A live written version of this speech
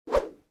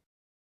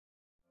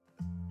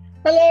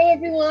Hello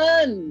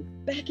everyone,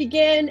 back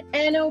again,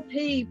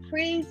 NLP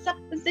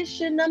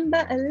Presupposition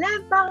number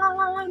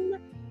 11.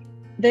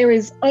 There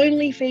is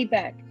only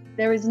feedback.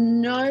 There is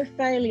no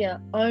failure,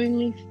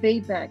 only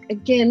feedback.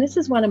 Again, this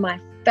is one of my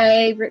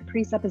favorite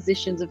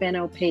presuppositions of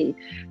NLP.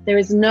 There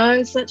is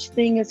no such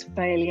thing as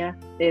failure.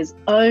 There's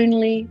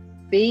only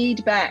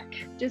feedback.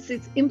 Just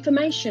it's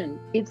information,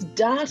 it's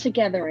data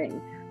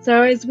gathering.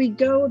 So as we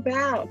go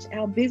about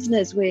our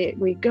business,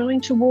 we're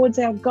going towards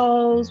our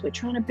goals, we're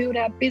trying to build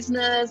our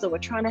business, or we're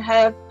trying to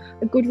have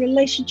a good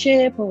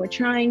relationship, or we're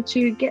trying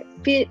to get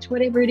fit,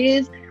 whatever it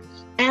is.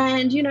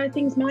 And,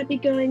 things might be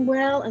going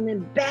well, and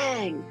then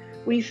bang,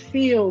 we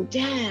feel,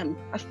 damn,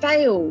 I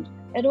failed.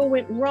 It all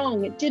went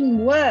wrong. It didn't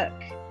work.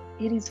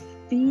 It is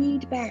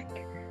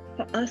feedback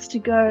for us to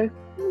go,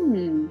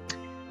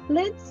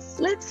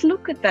 let's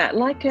look at that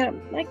like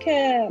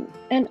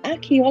an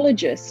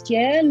archaeologist,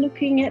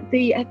 looking at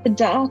the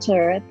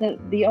data,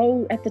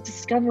 at the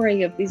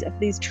discovery of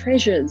these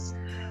treasures.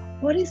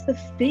 What is the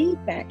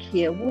feedback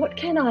here? What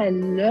can I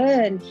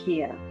learn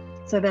here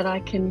so that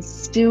I can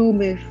still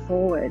move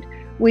forward?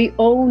 We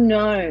all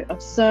know of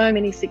so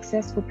many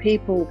successful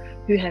people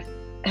who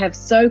have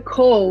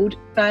so-called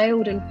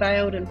failed and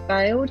failed and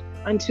failed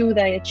until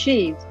they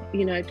achieved.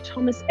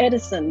 Thomas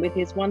Edison with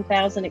his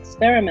 1,000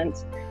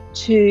 experiments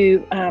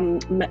to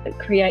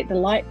create the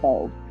light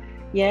bulb.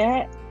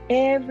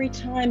 Every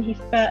time he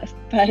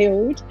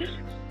failed,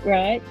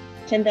 right,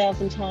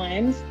 10,000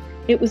 times,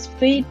 it was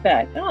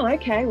feedback. Oh,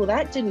 okay, well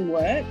that didn't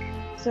work,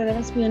 so there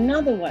must be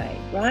another way,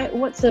 right?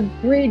 What's a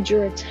bridge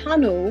or a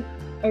tunnel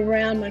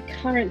around my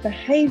current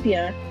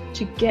behavior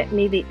to get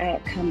me the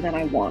outcome that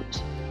I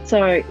want?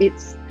 So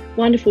it's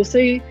wonderful. So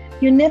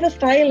you're never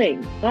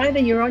failing. Either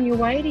you're on your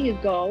way to your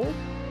goal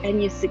and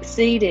you're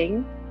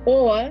succeeding,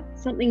 or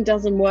something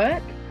doesn't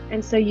work,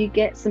 and so you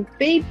get some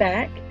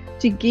feedback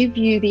to give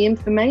you the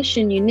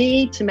information you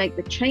need to make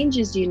the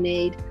changes you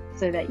need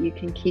so that you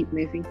can keep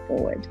moving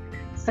forward.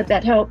 So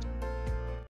that helps.